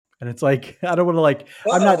And it's like, I don't want to like,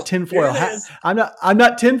 I'm Uh-oh, not tinfoil here it hat. is. I'm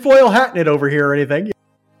not tinfoil hatting it over here or anything.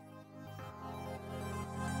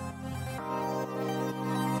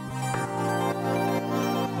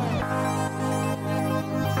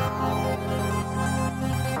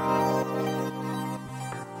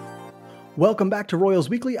 Welcome back to Royals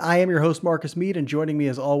Weekly. I am your host, Marcus Mead, and joining me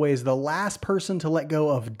as always, the last person to let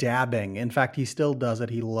go of dabbing. In fact, he still does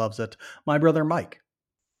it. He loves it. My brother, Mike.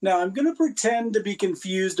 Now, I'm going to pretend to be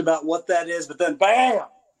confused about what that is, but then bam,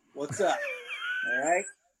 what's up? All right.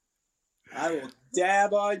 I will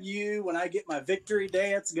dab on you when I get my victory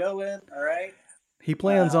dance going. All right. He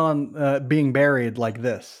plans on being buried like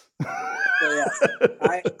this. So yes,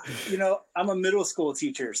 I'm a middle school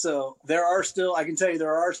teacher, so I can tell you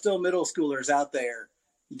there are still middle schoolers out there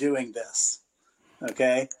doing this.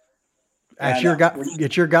 Okay. It's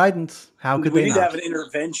your guidance. How could we they need not? to have an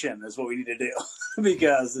intervention is what we need to do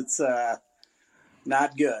because it's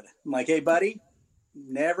not good. I'm like, hey, buddy,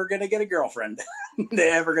 never going to get a girlfriend.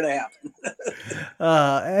 Never going to happen.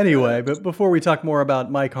 Anyway, but before we talk more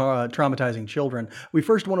about Mike traumatizing children, we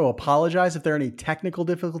first want to apologize if there are any technical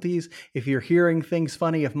difficulties. If you're hearing things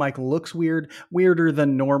funny, if Mike looks weirder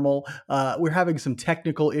than normal, we're having some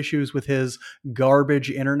technical issues with his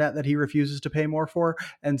garbage internet that he refuses to pay more for.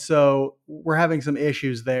 And so we're having some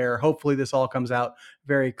issues there. Hopefully this all comes out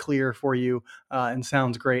very clear for you and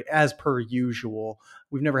sounds great as per usual.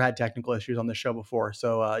 We've never had technical issues on this show before.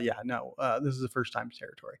 So this is the first time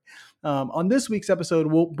territory. On this week's episode,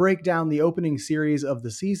 we'll break down the opening series of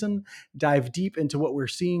the season, dive deep into what we're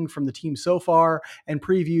seeing from the team so far, and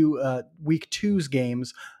preview week 2's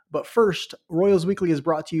games. But first, Royals Weekly is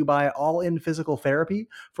brought to you by All In Physical Therapy.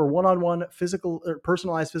 For one-on-one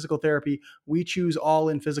personalized physical therapy, we choose All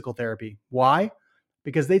In Physical Therapy. Why?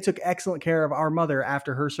 Because they took excellent care of our mother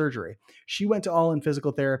after her surgery. She went to All In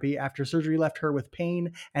Physical Therapy after surgery left her with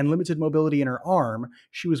pain and limited mobility in her arm.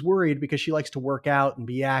 She was worried because she likes to work out and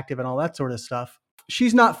be active and all that sort of stuff.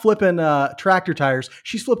 She's not flipping tractor tires.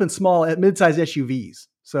 She's flipping small, mid-sized SUVs.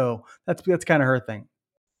 So that's kind of her thing.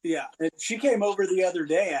 Yeah, she came over the other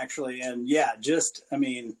day, actually, and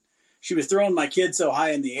she was throwing my kid so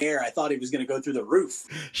high in the air, I thought he was going to go through the roof.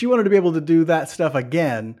 She wanted to be able to do that stuff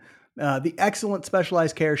again. The excellent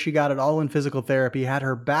specialized care she got at All In Physical Therapy had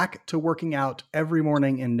her back to working out every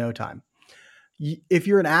morning in no time. If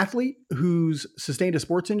you're an athlete who's sustained a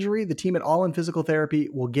sports injury, the team at All In Physical Therapy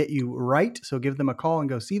will get you right. So give them a call and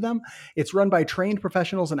go see them. It's run by trained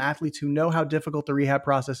professionals and athletes who know how difficult the rehab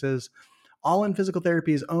process is. All In Physical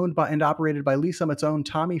Therapy is owned by and operated by Lee Summit's own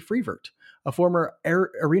Tommy Freevert, a former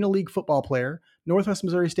Arena League football player, Northwest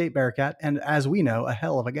Missouri State Bearcat, and as we know, a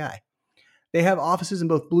hell of a guy. They have offices in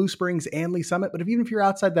both Blue Springs and Lee Summit, but even if you're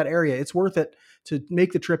outside that area, it's worth it to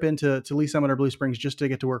make the trip into Lee Summit or Blue Springs just to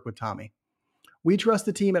get to work with Tommy. We trust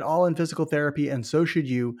the team at All In Physical Therapy, and so should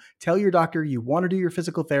you. Tell your doctor you want to do your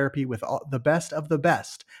physical therapy with the best of the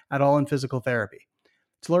best at All In Physical Therapy.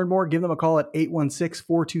 To learn more, give them a call at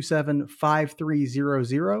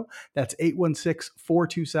 816-427-5300. That's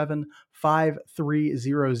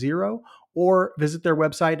 816-427-5300. Or visit their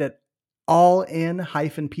website at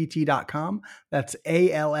allin-pt.com. That's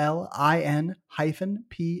allin-pt.com.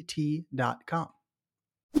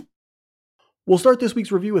 We'll start this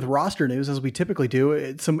week's review with roster news, as we typically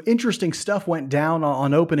do. Some interesting stuff went down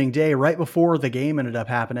on opening day right before the game ended up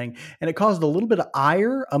happening, and it caused a little bit of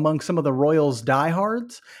ire among some of the Royals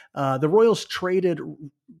diehards. The Royals traded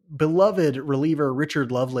beloved reliever Richard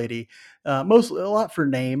Lovelady, a lot for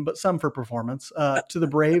name, but some for performance, to the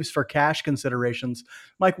Braves for cash considerations.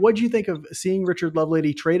 Mike, what did you think of seeing Richard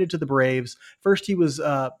Lovelady traded to the Braves? First he was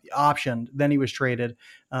optioned, then he was traded.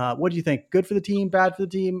 What do you think? Good for the team, bad for the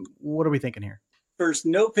team? What are we thinking here? First,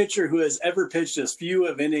 no pitcher who has ever pitched as few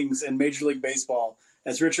of innings in Major League Baseball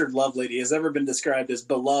as Richard Lovelady has ever been described as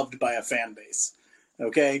beloved by a fan base.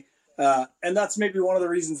 Okay? And that's maybe one of the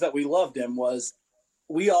reasons that we loved him was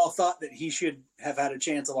we all thought that he should have had a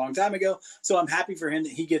chance a long time ago. So I'm happy for him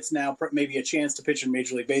that he gets now maybe a chance to pitch in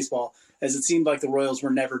Major League Baseball, as it seemed like the Royals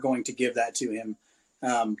were never going to give that to him.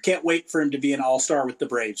 Can't wait for him to be an all-star with the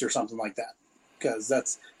Braves or something like that, because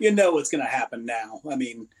that's, what's going to happen now.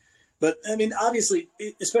 But obviously,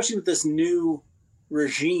 especially with this new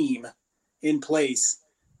regime in place,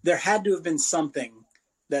 there had to have been something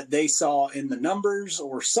that they saw in the numbers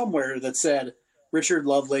or somewhere that said Richard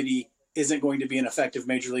Lovelady isn't going to be an effective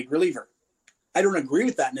Major League reliever. I don't agree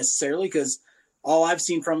with that necessarily, because all I've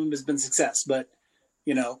seen from him has been success. But,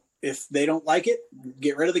 if they don't like it,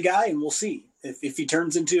 get rid of the guy and we'll see. If he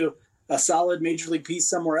turns into a solid Major League piece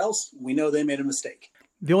somewhere else, we know they made a mistake.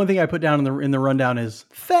 The only thing I put down in the rundown is,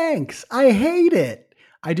 thanks, I hate it.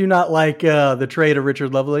 I do not like the trade of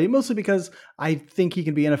Richard Lovelady, mostly because I think he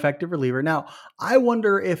can be an effective reliever. Now, I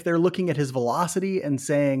wonder if they're looking at his velocity and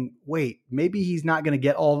saying, wait, maybe he's not going to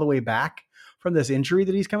get all the way back from this injury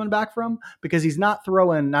that he's coming back from, because he's not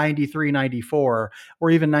throwing 93, 94,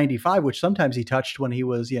 or even 95, which sometimes he touched when he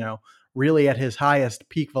was, really at his highest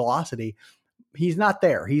peak velocity. He's not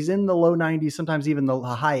there. He's in the low 90s, sometimes even the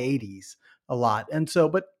high 80s a lot. And so,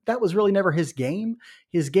 but that was really never his game.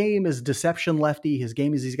 His game is deception lefty. His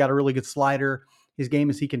game is he's got a really good slider. His game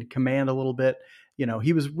is he can command a little bit.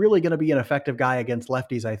 He was really going to be an effective guy against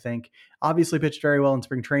lefties, I think. Obviously pitched very well in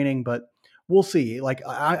spring training, but we'll see. Like,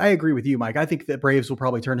 I agree with you, Mike. I think that Braves will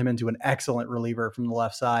probably turn him into an excellent reliever from the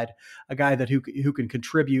left side, a guy that who can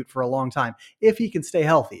contribute for a long time if he can stay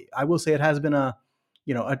healthy. I will say it has been a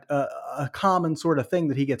common sort of thing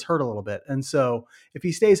that he gets hurt a little bit. And so if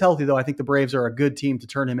he stays healthy, though, I think the Braves are a good team to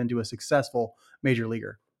turn him into a successful major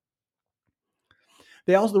leaguer.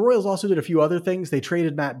 The Royals also did a few other things. They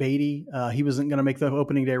traded Matt Beatty. He wasn't going to make the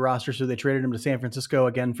opening day roster, so they traded him to San Francisco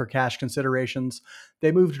again for cash considerations.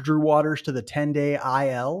 They moved Drew Waters to the 10-day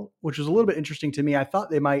IL, which was a little bit interesting to me. I thought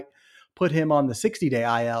they might put him on the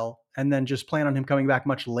 60-day IL and then just plan on him coming back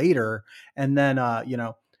much later and then,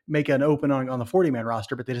 make an open on the 40-man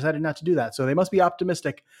roster, but they decided not to do that. So they must be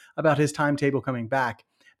optimistic about his timetable coming back.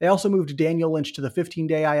 They also moved Daniel Lynch to the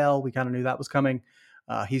 15-day IL. We kind of knew that was coming.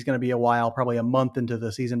 He's going to be a while, probably a month into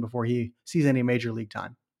the season before he sees any major league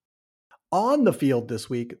time. On the field this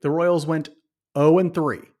week, the Royals went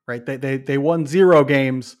 0-3, right? They won 0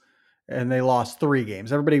 games and they lost 3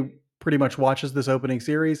 games. Everybody pretty much watches this opening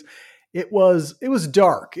series. It was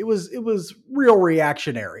dark. It was real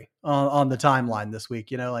reactionary on the timeline this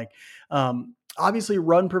week. Obviously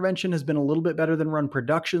run prevention has been a little bit better than run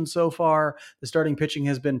production so far. The starting pitching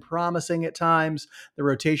has been promising at times. The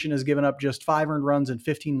rotation has given up just 5 earned runs in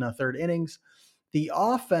 15 1/3 innings. The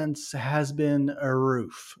offense has been a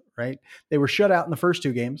roof, right? They were shut out in the first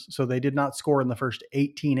 2 games, so they did not score in the first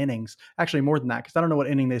 18 innings. Actually, more than that, because I don't know what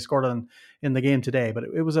inning they scored on in the game today, but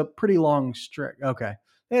it was a pretty long stretch. Okay.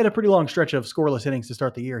 They had a pretty long stretch of scoreless innings to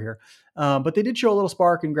start the year here. But they did show a little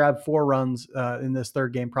spark and grab 4 runs in this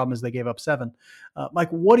third game. Problem is they gave up 7. Mike,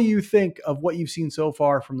 what do you think of what you've seen so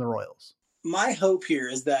far from the Royals? My hope here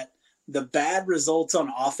is that the bad results on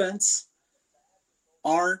offense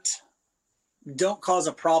don't cause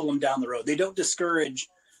a problem down the road. They don't discourage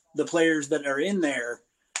the players that are in there,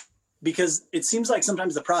 because it seems like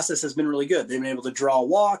sometimes the process has been really good. They've been able to draw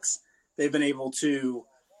walks. They've been able to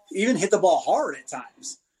even hit the ball hard at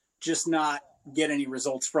times, just not get any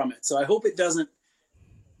results from it. So I hope it doesn't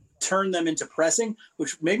turn them into pressing,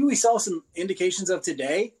 which maybe we saw some indications of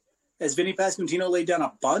today as Vinny Pasquantino laid down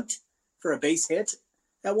a bunt for a base hit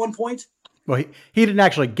at one point. Well, he didn't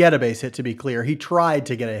actually get a base hit, to be clear. He tried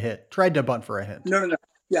to get a hit, tried to bunt for a hit. No.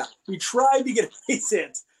 Yeah, he tried to get a base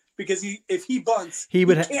hit because if he bunts, he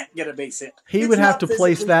can't get a base hit. He would have to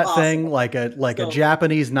place that thing like a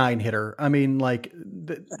Japanese 9-hitter. I mean, like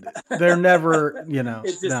they're never, no.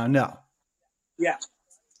 Yeah.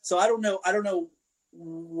 So I don't know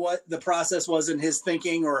what the process was in his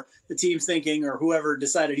thinking or the team's thinking or whoever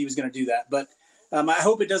decided he was going to do that. But I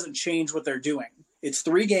hope it doesn't change what they're doing. It's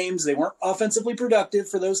 3 games. They weren't offensively productive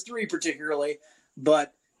for those 3 particularly,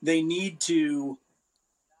 but they need to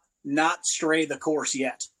not stray the course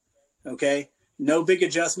yet. Okay. No big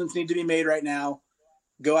adjustments need to be made right now.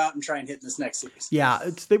 Go out and try and hit this next series. Yeah.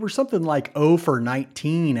 They were something like 0 for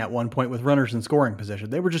 19 at one point with runners in scoring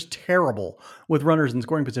position. They were just terrible with runners in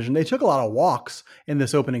scoring position. They took a lot of walks in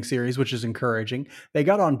this opening series, which is encouraging. They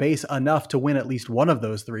got on base enough to win at least one of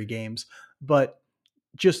those 3 games, but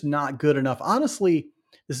just not good enough. Honestly,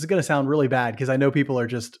 this is going to sound really bad because I know people are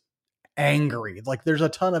just angry. Like there's a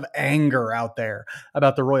ton of anger out there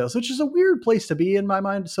about the Royals, which is a weird place to be in my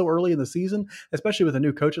mind so early in the season, especially with a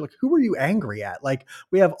new coach. Like, who are you angry at? Like,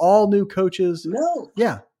 we have all new coaches. No.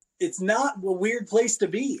 Yeah. It's not a weird place to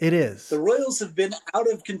be. It is. The Royals have been out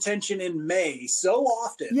of contention in May so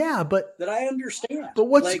often. Yeah, but that I understand. But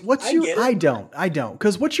I don't.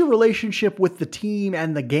 Because what's your relationship with the team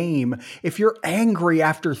and the game if you're angry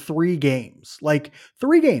after 3 games? Like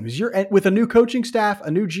 3 games, you're with a new coaching staff,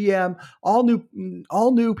 a new GM, all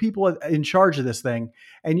new people in charge of this thing,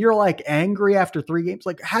 and you're like angry after 3 games.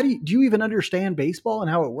 Like, how do you even understand baseball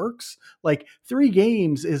and how it works? Like 3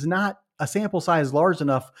 games is not a sample size large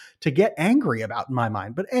enough to get angry about in my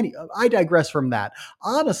mind. But I digress from that.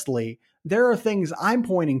 Honestly, there are things I'm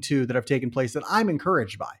pointing to that have taken place that I'm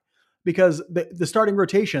encouraged by, because the starting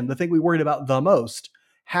rotation, the thing we worried about the most,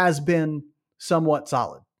 has been somewhat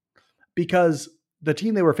solid, because the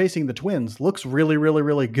team they were facing, the Twins, looks really, really,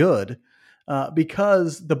 really good.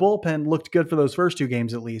 because the bullpen looked good for those first two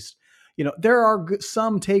games at least. There are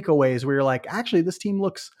some takeaways where you're like, actually, this team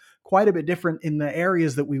looks quite a bit different in the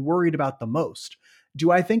areas that we worried about the most.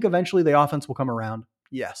 Do I think eventually the offense will come around?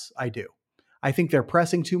 Yes, I do. I think they're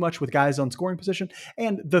pressing too much with guys on scoring position.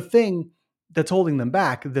 And the thing that's holding them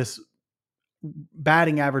back, this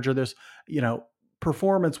batting average or this,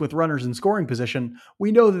 performance with runners in scoring position,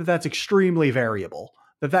 we know that that's extremely variable,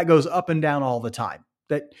 that goes up and down all the time,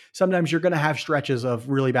 that sometimes you're going to have stretches of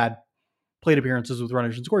really bad plate appearances with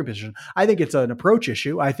runners in scoring position. I think it's an approach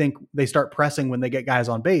issue. I think they start pressing when they get guys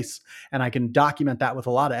on base, and I can document that with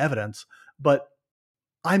a lot of evidence. But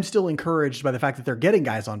I'm still encouraged by the fact that they're getting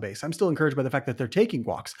guys on base. I'm still encouraged by the fact that they're taking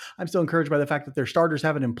walks. I'm still encouraged by the fact that their starters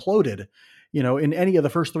haven't imploded, in any of the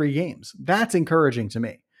first three games. That's encouraging to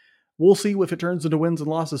me. We'll see if it turns into wins and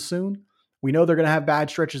losses soon. We know they're going to have bad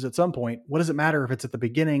stretches at some point. What does it matter if it's at the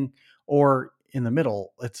beginning or in the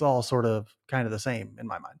middle? It's all sort of kind of the same in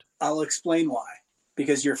my mind. I'll explain why.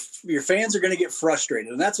 Because your fans are going to get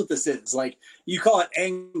frustrated. And that's what this is. Like, you call it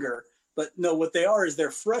anger, but no, what they are is they're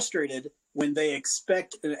frustrated when they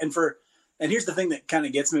expect, and here's the thing that kind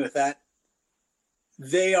of gets me with that.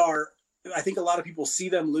 I think a lot of people see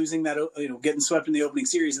them losing that, getting swept in the opening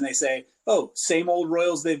series, and they say, oh, same old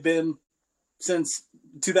Royals they've been since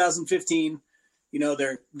 2015.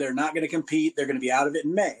 They're not going to compete. They're going to be out of it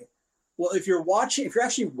in May. Well, if you're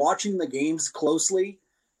actually watching the games closely,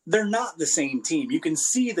 they're not the same team. You can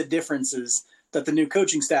see the differences that the new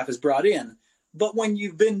coaching staff has brought in. But when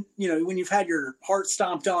you've been, when you've had your heart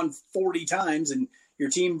stomped on 40 times and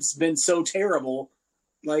your team's been so terrible,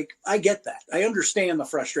 like, I get that. I understand the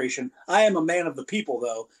frustration. I am a man of the people,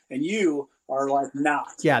 though, and you are like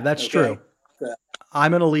not. Yeah, that's true.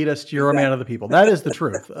 I'm an elitist. You're a man of the people. That is the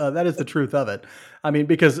truth. That is the truth of it. I mean,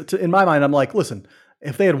 because in my mind, I'm like, listen,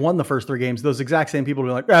 if they had won the first three games, those exact same people would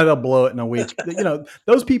be like, they'll blow it in a week.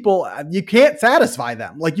 Those people, you can't satisfy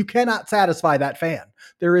them. Like, you cannot satisfy that fan.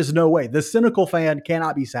 There is no way. The cynical fan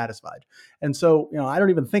cannot be satisfied. And so, I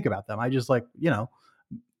don't even think about them. I just like,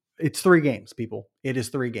 it's 3 games, people. It is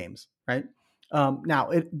 3 games, right?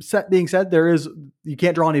 Now, being said, you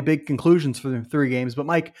can't draw any big conclusions for the 3 games, but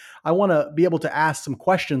Mike, I want to be able to ask some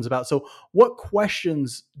questions about, so what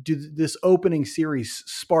questions do this opening series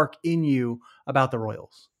spark in you about the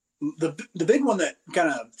Royals? The big one that kind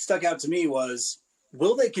of stuck out to me was,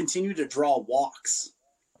 will they continue to draw walks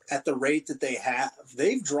at the rate that they have?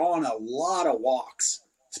 They've drawn a lot of walks,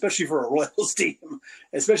 especially for a Royals team,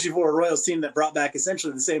 that brought back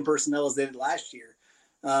essentially the same personnel as they did last year.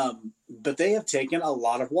 But they have taken a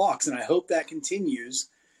lot of walks, and I hope that continues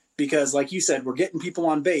because, like you said, we're getting people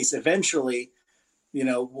on base. Eventually,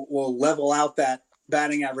 we'll level out that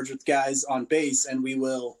batting average with guys on base, and we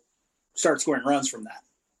will start scoring runs from that.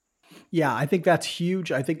 Yeah, I think that's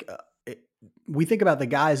huge. I think we think about the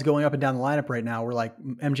guys going up and down the lineup right now. We're like,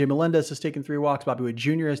 MJ Melendez has taken 3 walks. Bobby Witt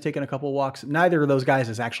Jr. has taken a couple of walks. Neither of those guys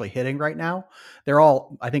is actually hitting right now. They're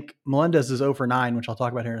all, I think Melendez is 0 for 9, which I'll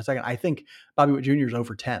talk about here in a second. I think Bobby Witt Jr. is 0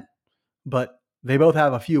 for 10, but they both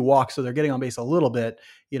have a few walks. So they're getting on base a little bit,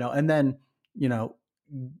 and then,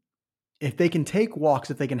 if they can take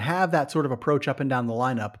walks, if they can have that sort of approach up and down the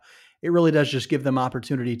lineup, it really does just give them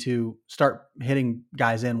opportunity to start hitting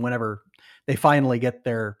guys in whenever they finally get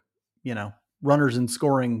their, runners in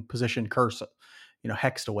scoring position curse,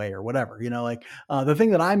 hexed away or whatever, the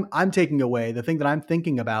thing that I'm taking away, the thing that I'm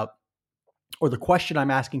thinking about, or the question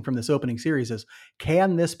I'm asking from this opening series is,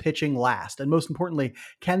 can this pitching last? And most importantly,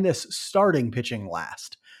 can this starting pitching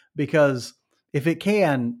last? Because if it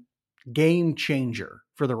can, game changer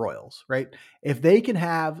for the Royals, right? If they can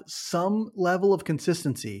have some level of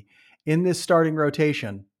consistency in this starting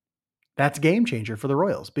rotation, that's game changer for the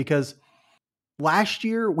Royals, because last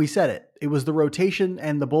year, we said it. It was the rotation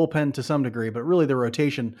and the bullpen to some degree, but really the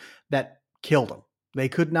rotation that killed them. They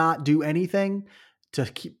could not do anything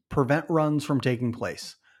to prevent runs from taking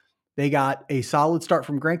place. They got a solid start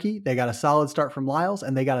from Greinke, they got a solid start from Lyles,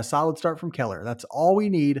 and they got a solid start from Keller. That's all we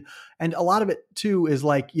need. And a lot of it, too, is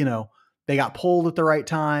like, they got pulled at the right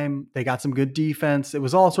time. They got some good defense. It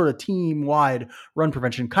was all sort of team-wide run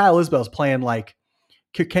prevention. Kyle Isbell's playing like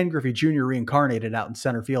Ken Griffey Jr. reincarnated out in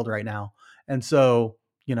center field right now. And so,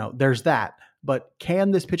 there's that. But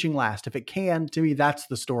can this pitching last? If it can, to me, that's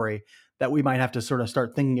the story that we might have to sort of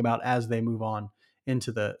start thinking about as they move on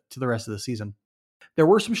into the rest of the season. There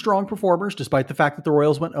were some strong performers, despite the fact that the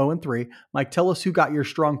Royals went 0-3. Mike, tell us who got your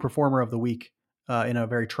strong performer of the week in a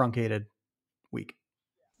very truncated week.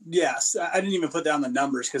 Yes, I didn't even put down the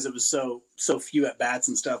numbers because it was so few at bats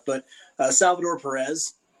and stuff. But Salvador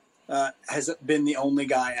Perez has been the only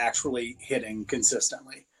guy actually hitting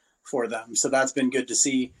consistently for them. So that's been good to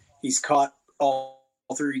see. He's caught all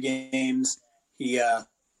 3 games. He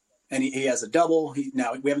has a double.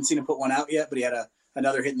 Now we haven't seen him put one out yet, but he had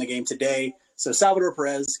another hit in the game today. So Salvador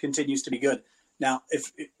Perez continues to be good. Now,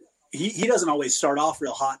 if he doesn't always start off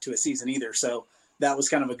real hot to a season either, so that was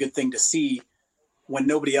kind of a good thing to see when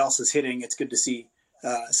nobody else is hitting. It's good to see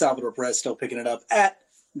Salvador Perez still picking it up at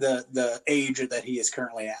the age that he is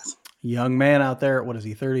currently at. Young man out there. What is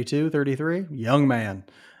he, 32, 33? Young man.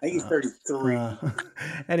 I think he's 33.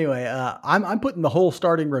 Anyway, I'm putting the whole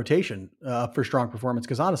starting rotation up for strong performance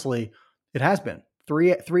because honestly, it has been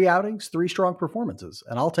three outings, 3 strong performances,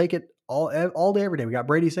 and I'll take it all day, every day. We got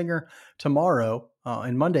Brady Singer tomorrow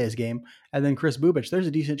in Monday's game, and then Chris Bubich. There's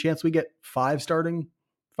a decent chance we get 5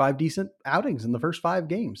 decent outings in the first 5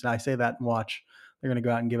 games. And I say that and watch. They're going to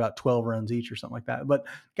go out and give out 12 runs each or something like that. But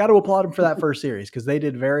got to applaud them for that first series because they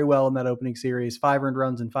did very well in that opening series. 5 earned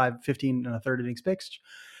runs and 15 and a third innings pitched.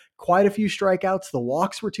 Quite a few strikeouts. The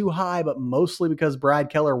walks were too high, but mostly because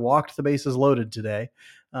Brad Keller walked the bases loaded today.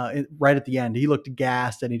 Right at the end, he looked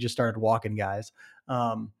gassed and he just started walking guys.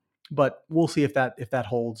 But we'll see if that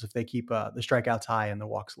holds, if they keep the strikeouts high and the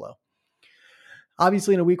walks low.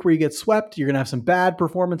 Obviously, in a week where you get swept, you're going to have some bad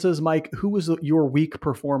performances. Mike, who was your weak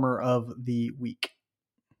performer of the week?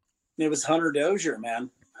 It was Hunter Dozier,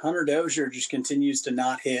 man. Hunter Dozier just continues to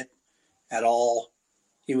not hit at all.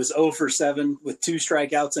 He was 0 for 7 with 2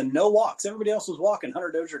 strikeouts and no walks. Everybody else was walking.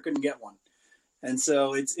 Hunter Dozier couldn't get one. And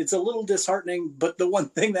so it's a little disheartening. But the one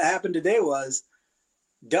thing that happened today was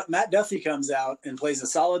Matt Duffy comes out and plays a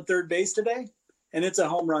solid third base today, and it's a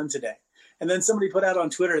home run today. And then somebody put out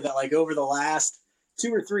on Twitter that like over the last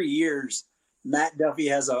 2 or 3 years, Matt Duffy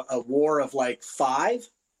has a WAR of like 5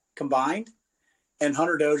 combined, and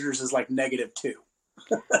Hunter Dozier's is like -2.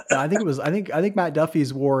 I think Matt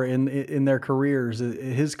Duffy's WAR in their careers,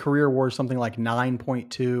 his career WAR is something like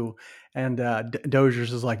 9.2, and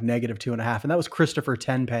Dozier's is like -2.5. And that was Christopher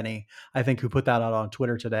Tenpenny, I think, who put that out on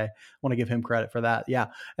Twitter today. I want to give him credit for that. Yeah.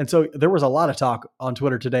 And so there was a lot of talk on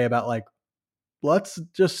Twitter today about like, let's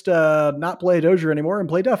just not play Dozier anymore and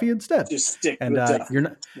play Duffy instead. Just stick and with Duffy.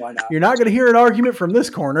 Why not? You're not going to hear an argument from this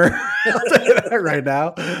corner. I'll tell you that right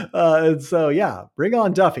now. And so, yeah, bring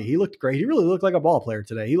on Duffy. He looked great. He really looked like a ball player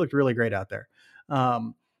today. He looked really great out there.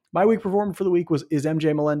 My weak performer for the week is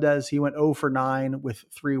MJ Melendez. He went 0 for 9 with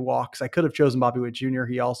 3 walks. I could have chosen Bobby Witt Jr.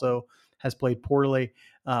 He also has played poorly,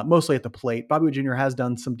 mostly at the plate. Bobby Witt Jr. has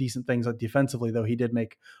done some decent things defensively, though he did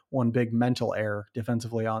make one big mental error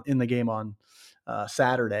defensively in the game on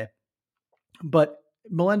Saturday. But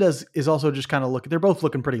Melendez is also just kind of they're both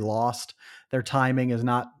looking pretty lost. Their timing is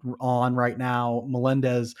not on right now.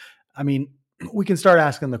 Melendez, I mean, we can start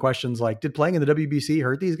asking the questions like, did playing in the WBC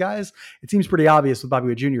hurt these guys? It seems pretty obvious with Bobby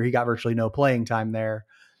Witt Jr. He got virtually no playing time there.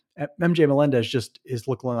 MJ Melendez just is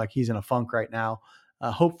looking like he's in a funk right now.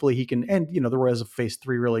 Hopefully he can, and the Royals have faced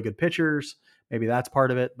 3 really good pitchers. Maybe that's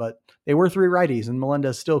part of it, but they were 3 righties and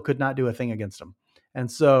Melendez still could not do a thing against them.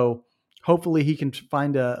 And so hopefully he can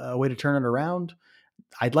find a way to turn it around.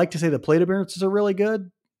 I'd like to say the plate appearances are really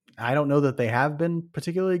good. I don't know that they have been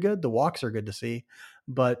particularly good. The walks are good to see,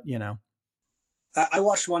 but I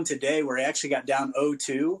watched one today where he actually got down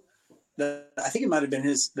 0-2. I think it might have been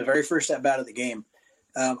the very first at bat of the game.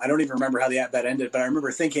 I don't even remember how the at bat ended, but I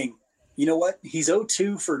remember thinking, you know what? He's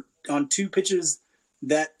 0-2 on 2 pitches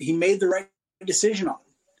that he made the right decision on.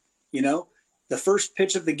 The first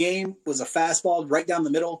pitch of the game was a fastball right down the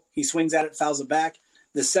middle. He swings at it, fouls it back.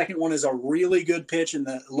 The second one is a really good pitch in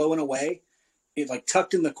the low and away. It's like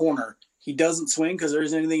tucked in the corner. He doesn't swing because there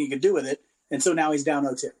isn't anything he could do with it. And so now he's down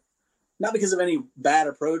 0-2. Not because of any bad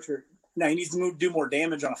approach he needs to do more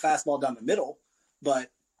damage on a fastball down the middle. But,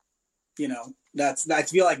 I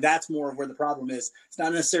feel like that's more of where the problem is. It's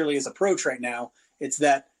not necessarily his approach right now. It's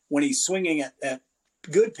that when he's swinging at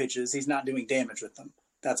good pitches, he's not doing damage with them.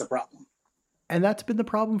 That's a problem. And that's been the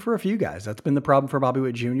problem for a few guys. That's been the problem for Bobby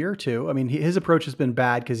Witt Jr. too. I mean, his approach has been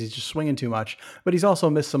bad because he's just swinging too much, but he's also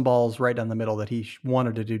missed some balls right down the middle that he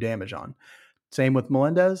wanted to do damage on. Same with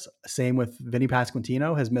Melendez. Same with Vinny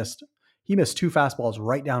Pasquantino. He missed 2 fastballs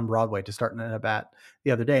right down Broadway to start an at bat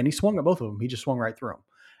the other day, and he swung at both of them. He just swung right through them.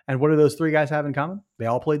 And what do those 3 guys have in common? They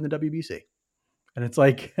all played in the WBC. And it's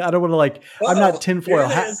like, I don't want to I'm not tinfoil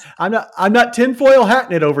hat. I'm not tinfoil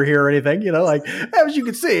hatting it over here or anything, as you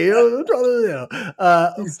can see,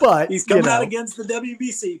 but he's coming out against the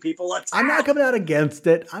WBC people. I'm not coming out against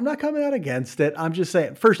it. I'm just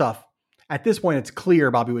saying, first off, at this point, it's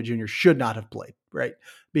clear Bobby Witt Jr. should not have played, right?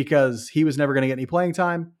 Because he was never going to get any playing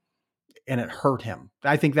time and it hurt him.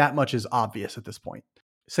 I think that much is obvious at this point.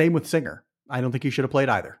 Same with Singer. I don't think he should have played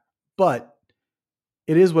either, but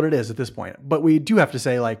it is what it is at this point. But we do have to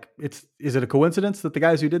say, like, is it a coincidence that the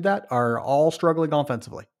guys who did that are all struggling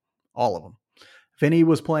offensively? All of them. Vinny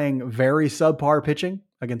was playing very subpar pitching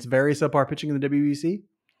against very subpar pitching in the WBC.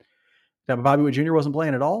 Bobby Witt Jr. wasn't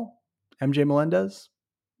playing at all. MJ Melendez,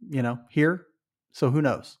 here. So who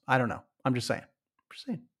knows? I don't know. I'm just saying.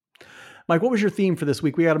 Mike, what was your theme for this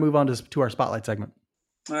week? We got to move on to our spotlight segment.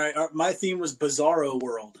 All right. My theme was Bizarro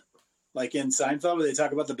World. Like in Seinfeld, where they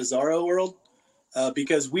talk about the Bizarro World.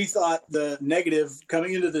 Because we thought the negative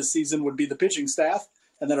coming into this season would be the pitching staff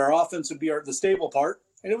and that our offense would be the stable part.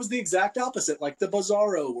 And it was the exact opposite, like the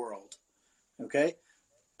Bizarro World. Okay.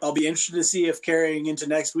 I'll be interested to see if carrying into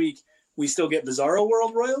next week, we still get Bizarro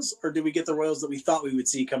World Royals, or do we get the Royals that we thought we would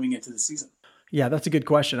see coming into the season? Yeah, that's a good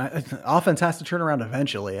question. Offense has to turn around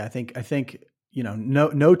eventually. I think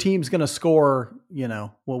no team's going to score,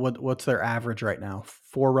 what's their average right now?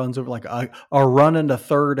 4 runs over, like a run into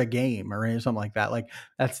third a game or something like that. Like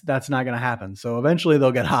that's not going to happen. So eventually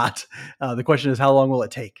they'll get hot. The question is, how long will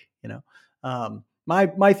it take?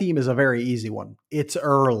 My theme is a very easy one. It's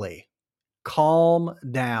early. Calm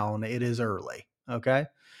down. It is early. Okay.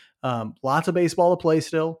 Lots of baseball to play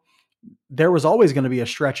still. There was always going to be a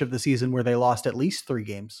stretch of the season where they lost at least 3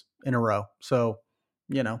 games in a row. So,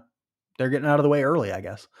 they're getting out of the way early, I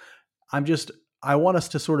guess. I want us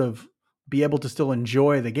to sort of be able to still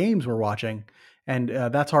enjoy the games we're watching. And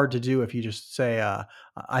that's hard to do if you just say,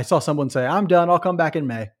 I saw someone say, I'm done. I'll come back in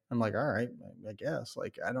May. I'm like, all right, I guess.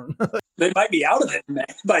 Like, I don't know. They might be out of it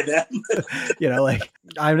by then.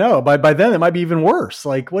 I know. By then it might be even worse.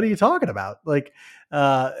 Like, what are you talking about? Like,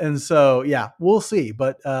 and so, yeah, we'll see.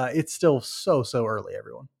 But it's still so early,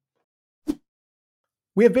 everyone.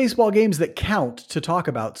 We have baseball games that count to talk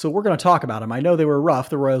about, so we're going to talk about them. I know they were rough.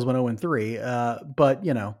 The Royals went 0-3, but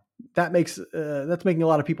that's making a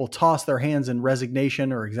lot of people toss their hands in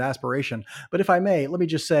resignation or exasperation. But if I may, let me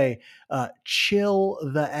just say, chill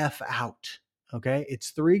the F out. Okay.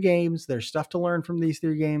 It's 3 games. There's stuff to learn from these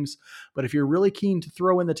 3 games, but if you're really keen to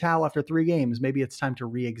throw in the towel after 3 games, maybe it's time to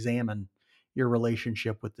re-examine your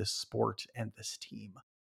relationship with this sport and this team.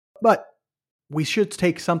 But we should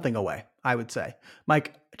take something away, I would say.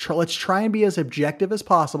 Mike, let's try and be as objective as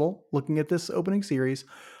possible looking at this opening series.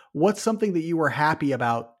 What's something that you were happy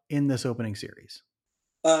about in this opening series?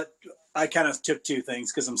 I kind of took 2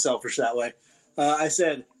 things because I'm selfish that way. I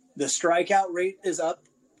said the strikeout rate is up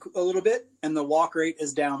a little bit and the walk rate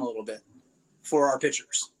is down a little bit for our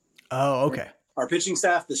pitchers. Oh, okay. Our pitching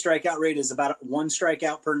staff, the strikeout rate is about 1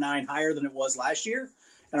 strikeout per 9 higher than it was last year.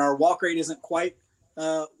 And our walk rate isn't quite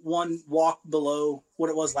 1 walk below what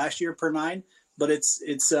it was last year per 9, but it's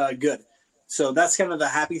good. So that's kind of the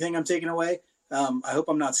happy thing I'm taking away. I hope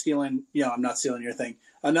I'm not stealing, I'm not stealing your thing.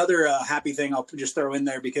 Another happy thing I'll just throw in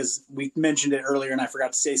there because we mentioned it earlier and I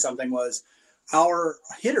forgot to say something was our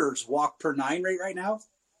hitters walk per 9 rate right now,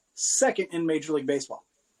 2nd in Major League Baseball.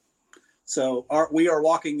 So we are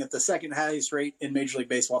walking at the 2nd highest rate in Major League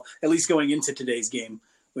Baseball, at least going into today's game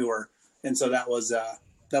we were. And so that was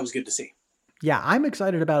good to see. Yeah, I'm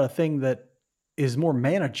excited about a thing that is more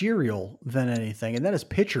managerial than anything, and that is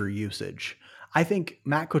pitcher usage. I think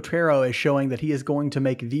Matt Quatraro is showing that he is going to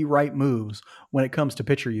make the right moves when it comes to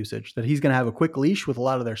pitcher usage, that he's going to have a quick leash with a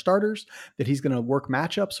lot of their starters, that he's going to work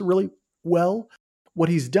matchups really well. What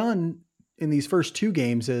he's done in these first 2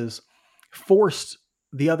 games is forced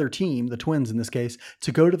the other team, the Twins in this case,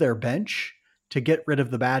 to go to their bench to get rid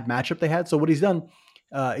of the bad matchup they had. So what he's done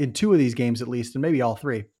in 2 of these games, at least, and maybe all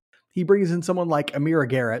 3, he brings in someone like Amir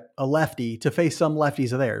Garrett, a lefty, to face some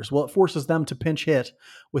lefties of theirs. Well, it forces them to pinch hit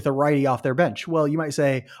with a righty off their bench. Well, you might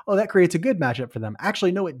say, oh, that creates a good matchup for them.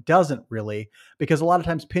 Actually, no, it doesn't really, because a lot of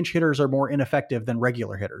times pinch hitters are more ineffective than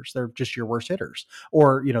regular hitters. They're just your worst hitters.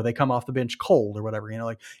 Or, they come off the bench cold or whatever.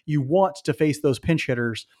 You want to face those pinch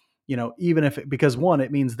hitters, even if, because 1,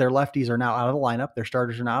 it means their lefties are now out of the lineup. Their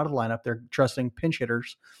starters are now out of the lineup. They're trusting pinch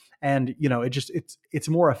hitters. And, it's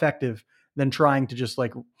more effective than trying to just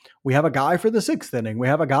we have a guy for the 6th inning. We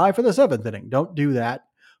have a guy for the 7th inning. Don't do that.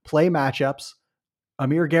 Play matchups.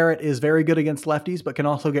 Amir Garrett is very good against lefties, but can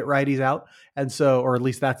also get righties out. And so, or at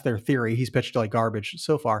least that's their theory. He's pitched like garbage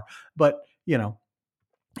so far, but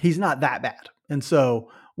he's not that bad. And so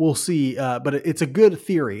we'll see. But it's a good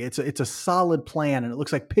theory. It's a solid plan. And it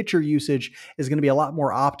looks like pitcher usage is going to be a lot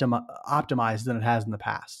more optimized than it has in the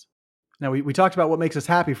past. Now, we talked about what makes us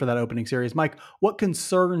happy for that opening series. Mike, what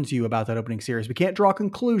concerns you about that opening series? We can't draw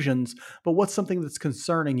conclusions, but what's something that's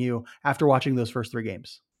concerning you after watching those first 3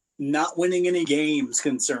 games? Not winning any games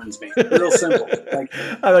concerns me. Real simple.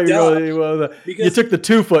 I thought you took the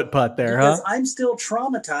 2-foot putt there, because I'm still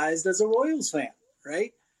traumatized as a Royals fan,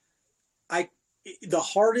 right? the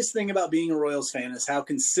hardest thing about being a Royals fan is how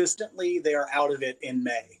consistently they are out of it in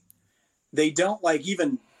May. They don't like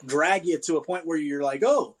even drag you to a point where you're like,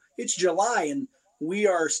 oh, it's July and we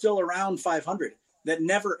are still around 500. That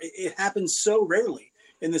never, it happens so rarely.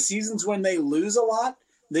 In the seasons when they lose a lot,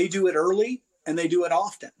 they do it early and they do it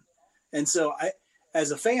often. And so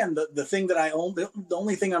as a fan, the thing that I own, the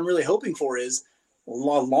only thing I'm really hoping for is a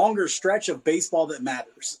longer stretch of baseball that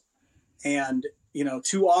matters. And,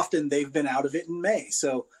 too often they've been out of it in May.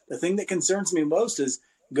 So the thing that concerns me most is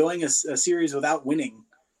going a series without winning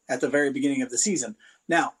at the very beginning of the season.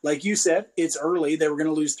 Now, like you said, it's early. They were going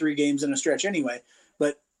to lose 3 games in a stretch anyway,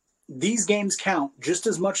 but these games count just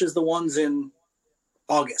as much as the ones in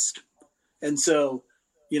August. And so,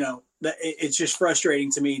 it's just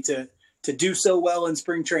frustrating to me to do so well in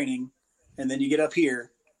spring training, and then you get up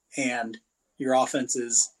here and your offense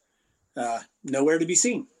is nowhere to be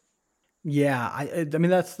seen. Yeah, I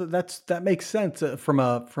mean that makes sense from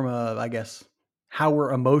a I guess how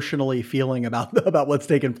we're emotionally feeling about about what's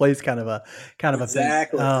taking place, kind of a thing.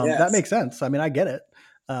 Exactly. That Yes. makes sense. I mean, I get it,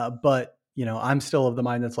 but I'm still of the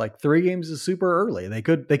mind that's like 3 games is super early. They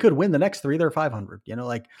could win the next 3. They're 500.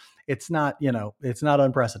 Like it's not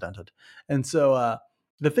unprecedented, and so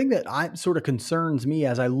the thing that I sort of concerns me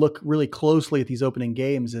as I look really closely at these opening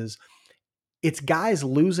games is it's guys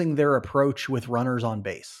losing their approach with runners on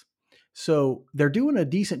base. So they're doing a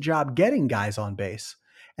decent job getting guys on base.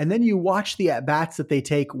 And then you watch the at bats that they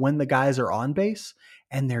take when the guys are on base,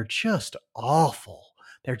 and they're just awful.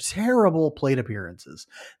 They're terrible plate appearances.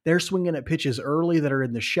 They're swinging at pitches early that are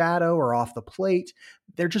in the shadow or off the plate.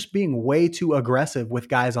 They're just being way too aggressive with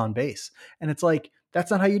guys on base. And it's like,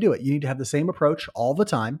 that's not how you do it. You need to have the same approach all the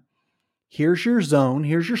time. Here's your zone.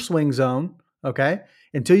 Here's your swing zone. Okay.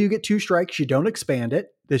 Until you get 2 strikes, you don't expand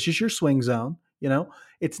it. This is your swing zone.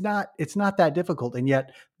 It's not that difficult. And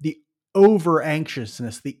yet the over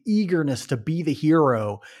anxiousness, the eagerness to be the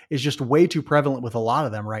hero is just way too prevalent with a lot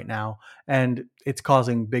of them right now. And it's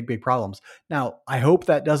causing big, big problems. Now, I hope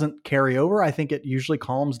that doesn't carry over. I think it usually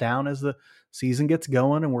calms down as the season gets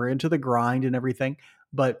going and we're into the grind and everything.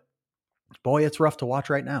 But boy, it's rough to watch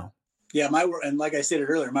right now. Yeah. And like I stated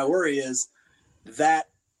earlier, my worry is that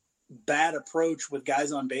bad approach with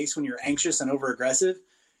guys on base when you're anxious and over aggressive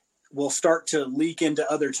will start to leak into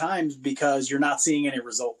other times because you're not seeing any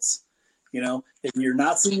results. If you're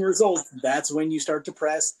not seeing results, that's when you start to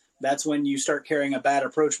press. That's when you start carrying a bad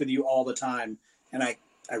approach with you all the time. And I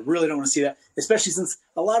really don't want to see that, especially since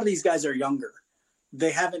a lot of these guys are younger.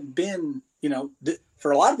 They haven't been,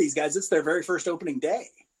 for a lot of these guys, it's their very first opening day.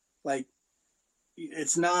 Like,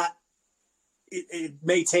 it's not, it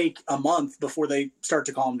may take a month before they start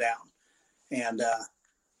to calm down. And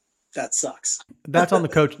that sucks. That's on the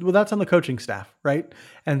coach. Well, that's on the coaching staff, right?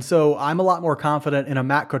 And so I'm a lot more confident in a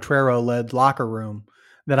Matt Cotrero led locker room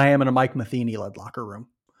than I am in a Mike Matheny led locker room.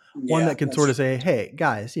 One that can sort of say, hey,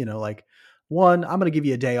 guys, like, one, I'm going to give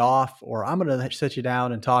you a day off, or I'm going to sit you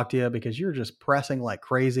down and talk to you because you're just pressing like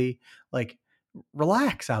crazy. Like,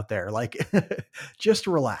 relax out there. Like, just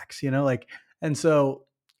relax, like, and so,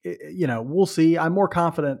 we'll see. I'm more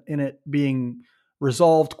confident in it being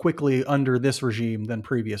resolved quickly under this regime than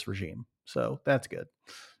previous regime. So that's good.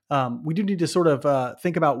 We do need to sort of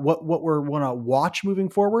think about what we're want to watch moving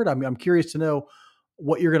forward. I'm curious to know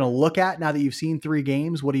what you're going to look at now that you've seen 3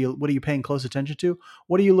 games. What are you paying close attention to?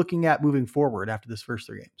 What are you looking at moving forward after this first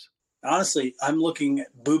 3 games? Honestly, I'm looking at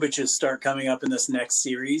Bubic's start coming up in this next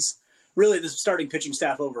series. Really, the starting pitching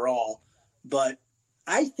staff overall. But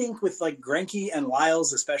I think with like Greinke and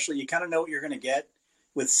Lyles, especially, you kind of know what you're going to get.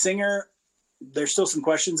 With Singer, there's still some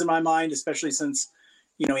questions in my mind, especially since,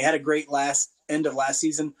 he had a great end of last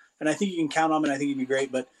season. And I think you can count on him, and I think he'd be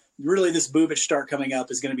great. But really, this Bubic start coming up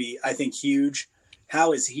is going to be, I think, huge.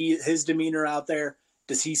 How is his demeanor out there?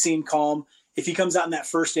 Does he seem calm? If he comes out in that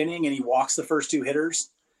first inning and he walks the first 2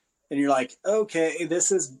 hitters, and you're like, okay,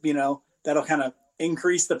 this is, that'll kind of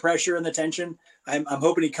increase the pressure and the tension. I'm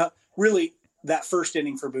hoping really that first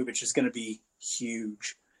inning for Bubic is going to be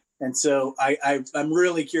huge. And so I'm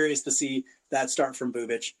really curious to see that start from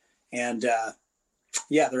Bubic. And the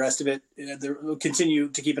rest of it, we'll continue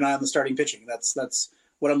to keep an eye on the starting pitching. That's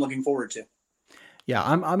what I'm looking forward to. Yeah,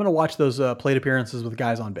 I'm going to watch those plate appearances with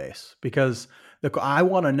guys on base because I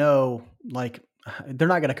want to know, like, they're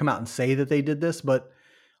not going to come out and say that they did this, but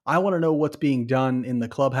I want to know what's being done in the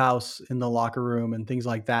clubhouse, in the locker room, and things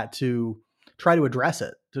like that to try to address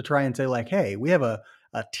it, to try and say like, hey, we have a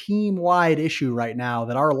team-wide issue right now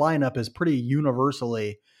that our lineup is pretty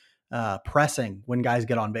universally pressing when guys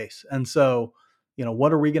get on base. And so,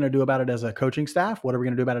 what are we going to do about it as a coaching staff? What are we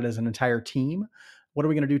going to do about it as an entire team? What are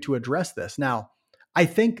we going to do to address this? Now, I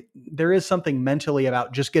think there is something mentally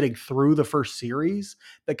about just getting through the first series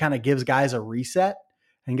that kind of gives guys a reset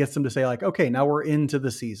and gets them to say like, okay, now we're into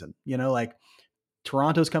the season. Like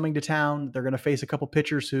Toronto's coming to town. They're going to face a couple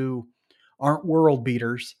pitchers who aren't world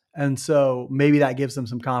beaters. And so maybe that gives them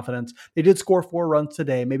some confidence. They did score 4 runs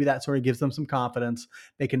today. Maybe that sort of gives them some confidence.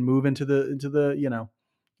 They can move into the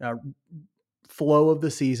uh, flow of the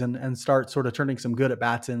season and start sort of turning some good at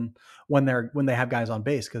bats in when they have guys on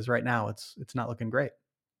base. Cause right now it's not looking great.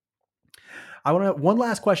 I want to one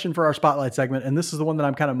last question for our spotlight segment. And this is the one that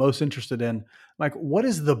I'm kind of most interested in. Mike, what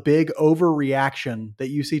is the big overreaction that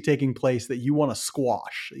you see taking place that you want to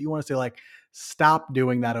squash? That you want to say like, stop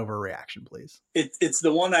doing that overreaction, please. It's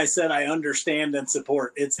the one I said I understand and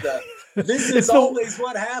support. It's this is always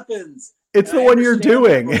what happens. It's the one you're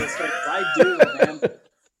doing. I do, man.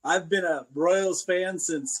 I've been a Royals fan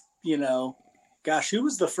since, gosh, who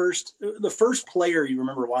was the first player you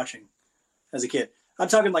remember watching as a kid? I'm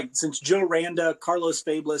talking like since Joe Randa, Carlos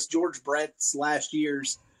Fablis, George Brett's last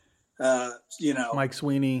year's, Mike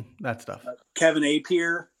Sweeney, that stuff. Kevin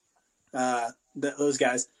Appier, those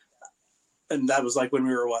guys. And that was like when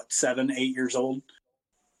we were, 7, 8 years old.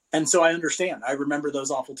 And so I understand. I remember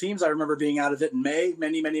those awful teams. I remember being out of it in May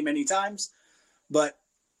many, many, many times. But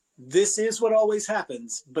this is what always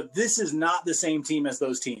happens. But this is not the same team as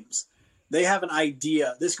those teams. They have an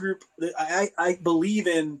idea. This group, I believe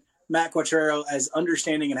in Matt Quatraro as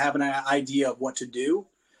understanding and having an idea of what to do.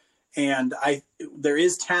 And there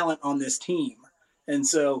is talent on this team. And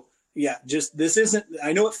so, yeah, this isn't,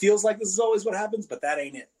 I know it feels like this is always what happens, but that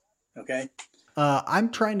ain't it. Okay.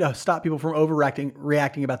 I'm trying to stop people from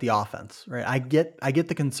reacting about the offense, right? I get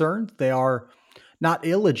the concerns. They are not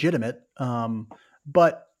illegitimate.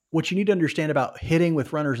 But what you need to understand about hitting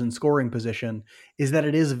with runners in scoring position is that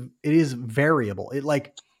it is variable.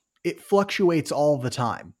 It fluctuates all the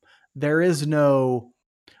time. There is no,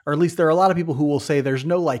 or at least there are a lot of people who will say there's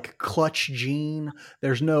no like clutch gene,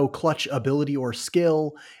 there's no clutch ability or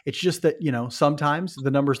skill. It's just that, sometimes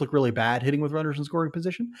the numbers look really bad hitting with runners in scoring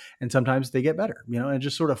position, and sometimes they get better, and it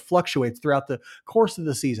just sort of fluctuates throughout the course of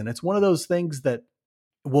the season. It's one of those things that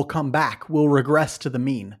will come back, will regress to the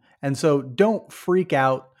mean. And so don't freak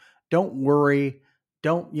out. Don't worry.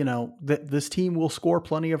 Don't, this team will score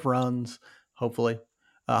plenty of runs, hopefully.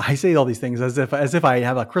 I say all these things as if I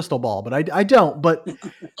have a crystal ball, but I don't. But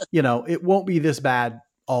it won't be this bad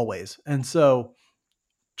always. And so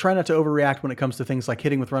try not to overreact when it comes to things like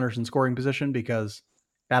hitting with runners in scoring position, because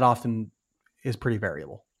that often is pretty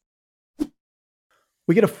variable.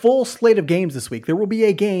 We get a full slate of games this week. There will be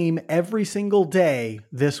a game every single day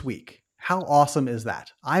this week. How awesome is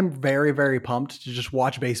that? I'm very, very pumped to just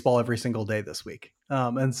watch baseball every single day this week.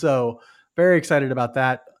 And so very excited about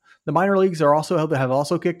that. The minor leagues have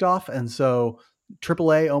also kicked off. And so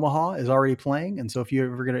AAA Omaha is already playing. And so if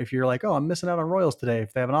you're like, oh, I'm missing out on Royals today,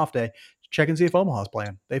 if they have an off day, check and see if Omaha's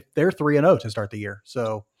playing. They're 3-0 to start the year.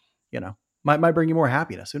 So, might bring you more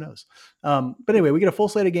happiness. Who knows? But anyway, we get a full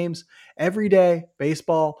slate of games every day.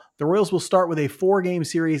 Baseball. The Royals will start with a 4-game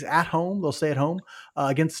series at home. They'll stay at home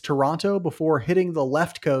against Toronto before hitting the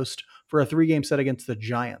left coast for a 3-game set against the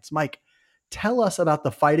Giants. Mike, tell us about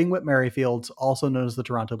the Fighting Whit Merrifields, also known as the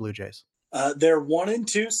Toronto Blue Jays. They're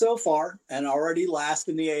 1-2 so far and already last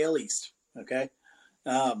in the AL East. Okay.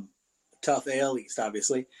 Tough AL East,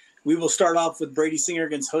 obviously. We will start off with Brady Singer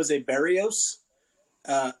against Jose Berrios.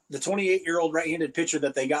 The 28-year-old right-handed pitcher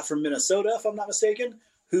that they got from Minnesota, if I'm not mistaken,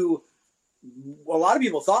 who a lot of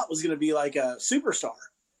people thought was going to be like a superstar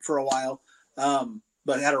for a while,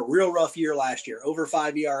 but had a real rough year last year, over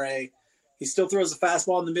 5 ERA. He still throws a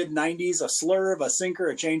fastball in the mid-90s, a slurve, a sinker,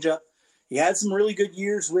 a changeup. He had some really good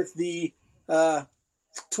years with the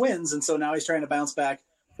Twins, and so now he's trying to bounce back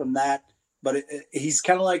from that. But he's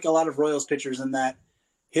kind of like a lot of Royals pitchers in that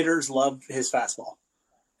hitters love his fastball.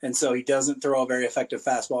 And so he doesn't throw a very effective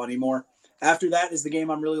fastball anymore. After that is the game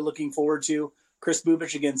I'm really looking forward to. Chris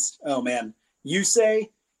Bubic against, Yusei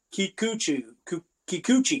Kikuchi.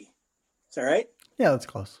 Is that right? Yeah, that's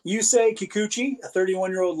close. Yusei Kikuchi, a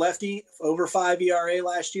 31-year-old lefty, over 5 ERA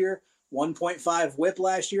last year, 1.5 whip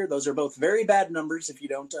last year. Those are both very bad numbers if you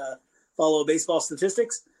don't follow baseball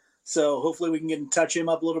statistics. So hopefully we can touch him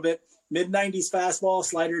up a little bit. Mid-90s fastball,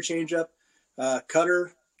 slider, changeup,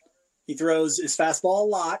 cutter. He throws his fastball a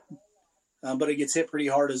lot, but it gets hit pretty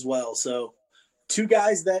hard as well. So 2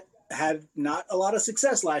 guys that had not a lot of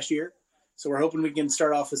success last year. So we're hoping we can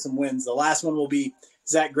start off with some wins. The last one will be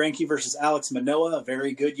Zach Greinke versus Alex Manoah, a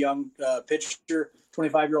very good young pitcher,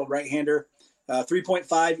 25-year-old right-hander.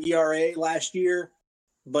 3.5 ERA last year,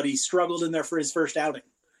 but he struggled in there for his first outing.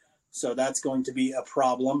 So that's going to be a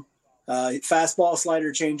problem. Fastball,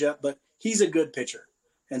 slider, changeup, but he's a good pitcher.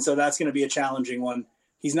 And so that's going to be a challenging one.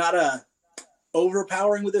 He's not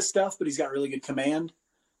overpowering with his stuff, but he's got really good command.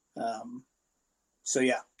 So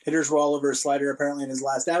yeah, hitters were all over his slider apparently in his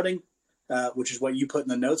last outing, which is what you put in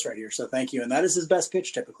the notes right here. So thank you. And that is his best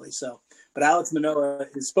pitch typically. So, but Alex Manoah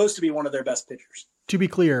is supposed to be one of their best pitchers. To be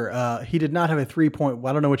clear, he did not have a 3-point.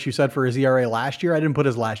 I don't know what you said for his ERA last year. I didn't put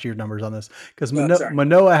his last year numbers on this because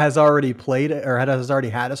Manoah has already played or has already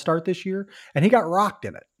had a start this year, and he got rocked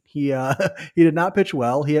in it. He did not pitch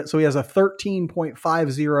well. So he has a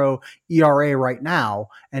 13.50 ERA right now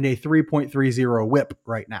and a 3.30 WHIP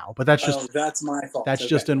right now. But that's just that's my fault. That's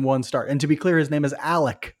just in one start. And to be clear, his name is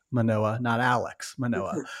Alek Manoah, not Alex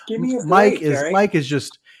Manoah. Give me a break, Mike is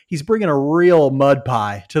just he's bringing a real mud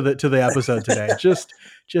pie to the episode today. just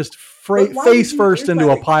face first into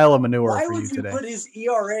a pile of manure for you today. Why would you put his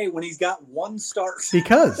ERA when he's got one start?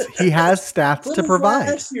 Because he has stats to provide.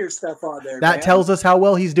 Last year stuff on there, that tells us how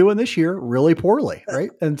well he's doing this year, really poorly,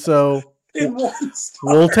 right? And so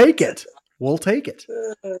we'll take it. We'll take it.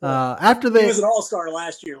 He was an all-star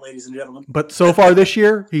last year, ladies and gentlemen. But so far this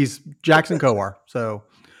year, he's Jackson Kowar. So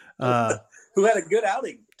who had a good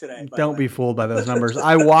outing today. Don't be fooled by those numbers.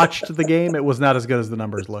 I watched the game. It was not as good as the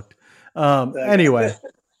numbers looked. Anyway,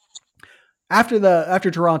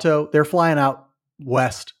 after Toronto, they're flying out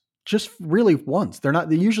west just really once. They're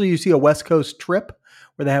not. Usually you see a West Coast trip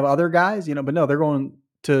where they have other guys, but no, they're going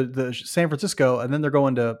to the San Francisco and then they're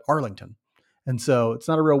going to Arlington. And so it's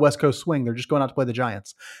not a real West Coast swing. They're just going out to play the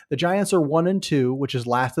Giants. The Giants are 1-2, which is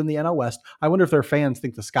last in the NL West. I wonder if their fans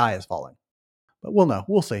think the sky is falling. But we'll know.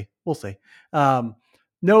 We'll see. No,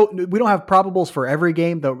 we don't have probables for every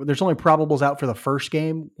game, though. There's only probables out for the first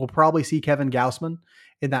game. We'll probably see Kevin Gausman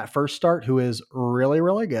in that first start, who is really,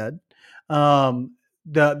 really good.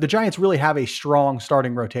 The Giants really have a strong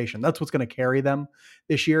starting rotation. That's what's going to carry them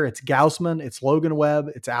this year. It's Gausman, it's Logan Webb,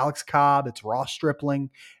 it's Alex Cobb, it's Ross Stripling,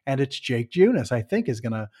 and it's Jake Junis. I think is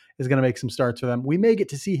gonna make some starts for them. We may get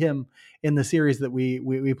to see him in the series that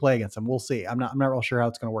we play against them. We'll see. I'm not real sure how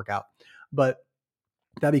it's going to work out, but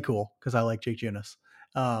that'd be cool because I like Jake Junis.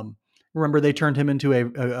 Remember they turned him into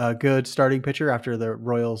a good starting pitcher after the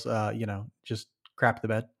Royals, just crapped the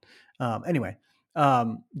bed. Anyway,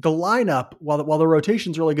 the lineup, while the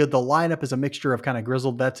rotation's really good, the lineup is a mixture of kind of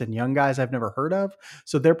grizzled vets and young guys I've never heard of.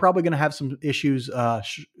 So they're probably going to have some issues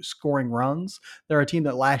scoring runs. They're a team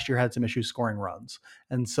that last year had some issues scoring runs.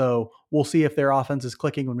 And so we'll see if their offense is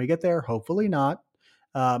clicking when we get there. Hopefully not.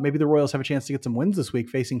 Maybe the Royals have a chance to get some wins this week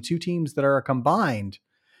facing two teams that are a combined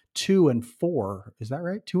 2-4. Is that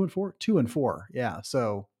right? 2-4? 2-4. Yeah.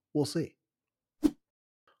 So we'll see.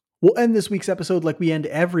 We'll end this week's episode like we end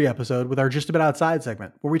every episode with our Just About Outside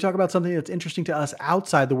segment, where we talk about something that's interesting to us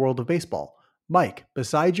outside the world of baseball. Mike,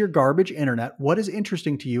 besides your garbage internet, what is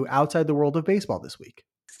interesting to you outside the world of baseball this week?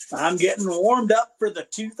 I'm getting warmed up for the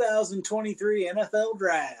 2023 NFL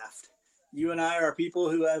Draft. You and I are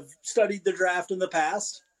people who have studied the draft in the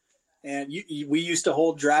past. And we used to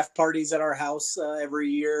hold draft parties at our house every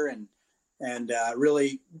year and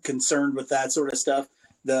really concerned with that sort of stuff.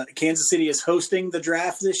 The Kansas City is hosting the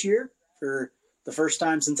draft this year for the first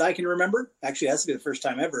time since I can remember. Actually, it has to be the first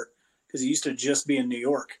time ever because it used to just be in New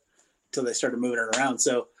York until they started moving it around.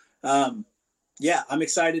 So, I'm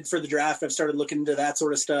excited for the draft. I've started looking into that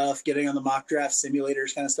sort of stuff, getting on the mock draft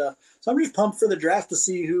simulators kind of stuff. So I'm just pumped for the draft to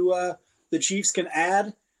see who the Chiefs can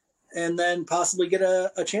add and then possibly get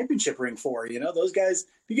a championship ring for. Those guys,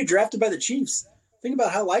 if you get drafted by the Chiefs, think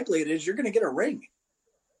about how likely it is you're going to get a ring.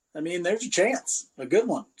 I mean, there's a chance, a good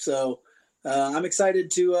one. So I'm excited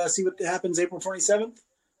to see what happens April 27th.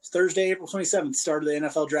 It's Thursday, April 27th, start of the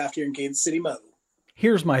NFL draft here in Kansas City, Mo.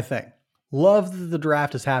 Here's my thing. Love that the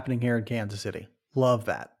draft is happening here in Kansas City. Love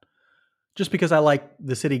that. Just because I like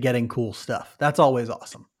the city getting cool stuff. That's always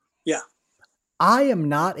awesome. Yeah. I am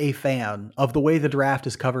not a fan of the way the draft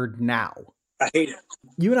is covered now. I hate it.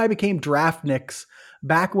 You and I became draftniks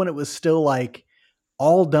back when it was still like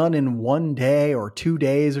all done in 1 day or 2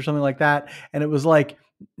 days or something like that. And it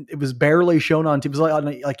was barely shown on TV. It was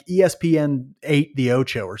like ESPN 8 The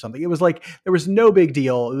Ocho or something. It was like, there was no big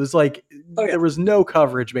deal. It was like, There was no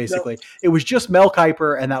coverage basically. No. It was just Mel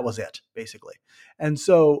Kiper and that was it basically. And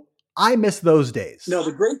so I miss those days. No,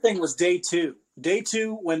 the great thing was day two. Day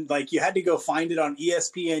two, when you had to go find it on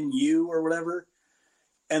ESPNU or whatever,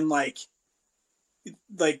 and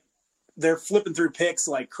they're flipping through picks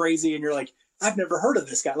like crazy, and you're like, I've never heard of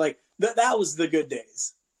this guy. That was the good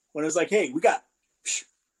days when it was like, hey, we got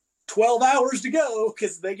 12 hours to go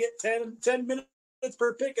because they get 10 minutes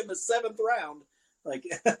per pick in the 7th round.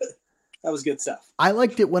 That was good stuff. I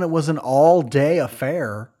liked it when it was an all day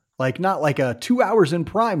affair. Like not like a 2 hours in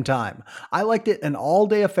prime time. I liked it an all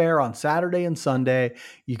day affair on Saturday and Sunday.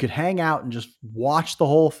 You could hang out and just watch the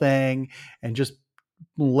whole thing and just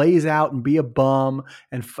lays out and be a bum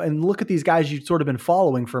and look at these guys you've sort of been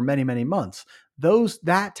following for many, many months.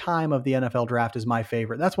 That time of the NFL draft is my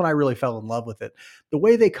favorite. That's when I really fell in love with it. The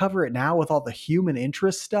way they cover it now with all the human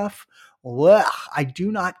interest stuff, I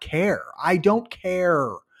do not care. I don't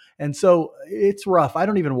care. And so it's rough. I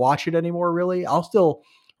don't even watch it anymore, really. I'll still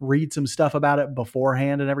read some stuff about it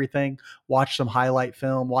beforehand and everything, watch some highlight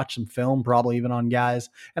film, watch some film, probably even on guys.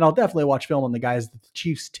 And I'll definitely watch film on the guys that the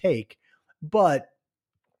Chiefs take. But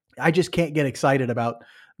I just can't get excited about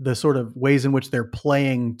the sort of ways in which they're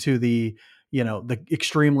playing to the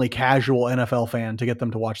extremely casual NFL fan to get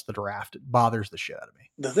them to watch the draft. It bothers the shit out of me.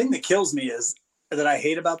 The thing that kills me is that I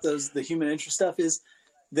hate about the human interest stuff is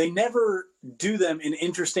they never do them in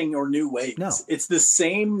interesting or new ways. No. It's the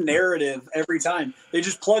same narrative every time. They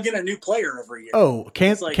just plug in a new player every year. Oh,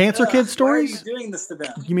 Cancer Kid stories? Why are you doing this to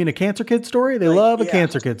them? You mean a Cancer Kid story? They love a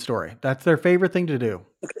Cancer Kid story. That's their favorite thing to do.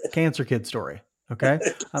 Cancer Kid story. Okay.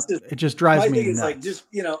 It just drives me nuts. Like, just,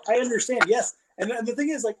 I understand. Yes. And the thing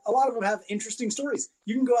is, like, a lot of them have interesting stories.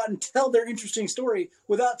 You can go out and tell their interesting story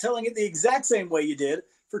without telling it the exact same way you did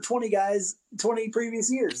for 20 guys, 20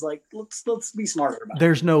 previous years. Like, let's be smarter about it.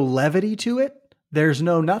 There's no levity to it. There's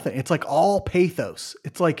no nothing. It's like all pathos.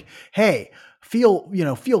 It's like, hey, feel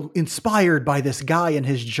inspired by this guy and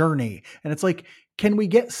his journey. And it's like, can we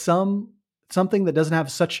get something that doesn't have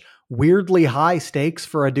such weirdly high stakes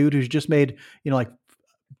for a dude who's just made, like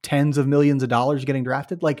tens of millions of dollars getting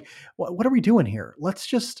drafted? Like, what are we doing here?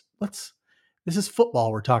 This is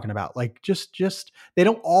football we're talking about. Like, just, they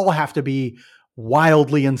don't all have to be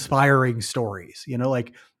wildly inspiring stories,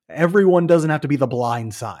 like everyone doesn't have to be The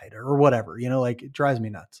Blind Side or whatever, like it drives me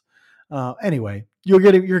nuts. Anyway, you're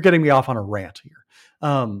getting me off on a rant here.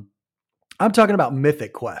 I'm talking about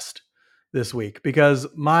Mythic Quest this week because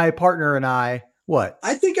my partner and I, what?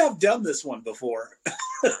 I think I've done this one before.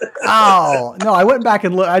 Oh, no, I went back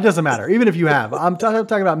and looked. It doesn't matter. Even if you have, I'm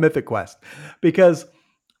talking about Mythic Quest because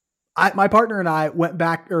my partner and I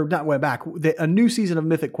a new season of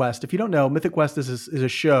Mythic Quest. If you don't know, Mythic Quest is a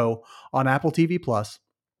show on Apple TV Plus,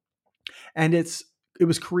 and it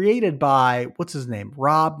was created by, what's his name?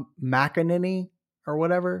 Rob McEnany or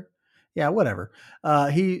whatever. Yeah, whatever.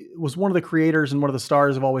 He was one of the creators and one of the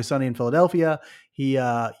stars of Always Sunny in Philadelphia. He's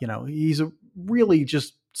a really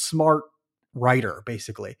just smart writer,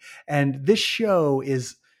 basically. And this show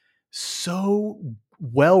is so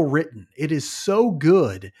well written. It is so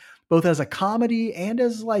good, both as a comedy and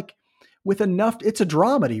as like with enough, it's a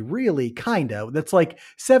dramedy, really, kind of. That's like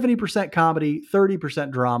 70% comedy,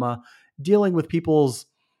 30% drama, dealing with people's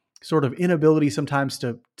sort of inability sometimes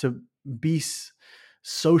to be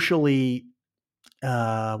socially,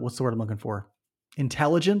 what's the word I'm looking for?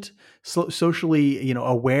 Intelligent, socially,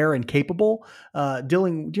 aware and capable,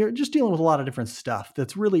 dealing with a lot of different stuff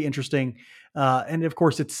that's really interesting. And of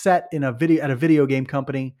course it's set in a video game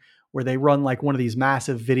company where they run like one of these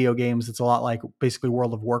massive video games. It's a lot like basically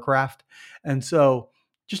World of Warcraft. And so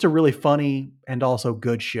just a really funny and also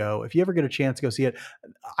good show. If you ever get a chance, go see it.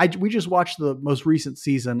 We just watched the most recent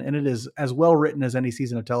season and it is as well written as any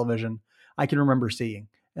season of television I can remember seeing.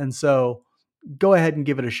 And so go ahead and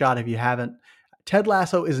give it a shot if you haven't. Ted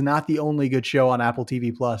Lasso is not the only good show on Apple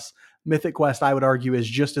TV Plus. Mythic Quest, I would argue, is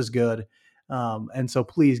just as good. And so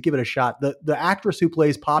please give it a shot. The actress who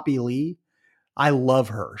plays Poppy Lee, I love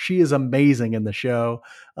her. She is amazing in the show.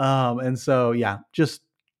 And so, yeah, just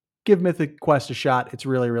give Mythic Quest a shot. It's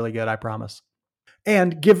really, really good. I promise.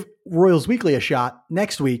 And give Royals Weekly a shot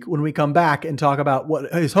next week when we come back and talk about what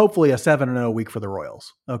is hopefully a 7-0 week for the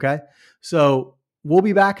Royals. Okay. So we'll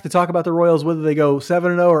be back to talk about the Royals, whether they go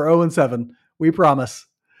 7-0 or 0-7. We promise.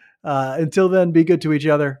 Until then, be good to each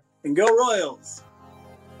other. And go Royals.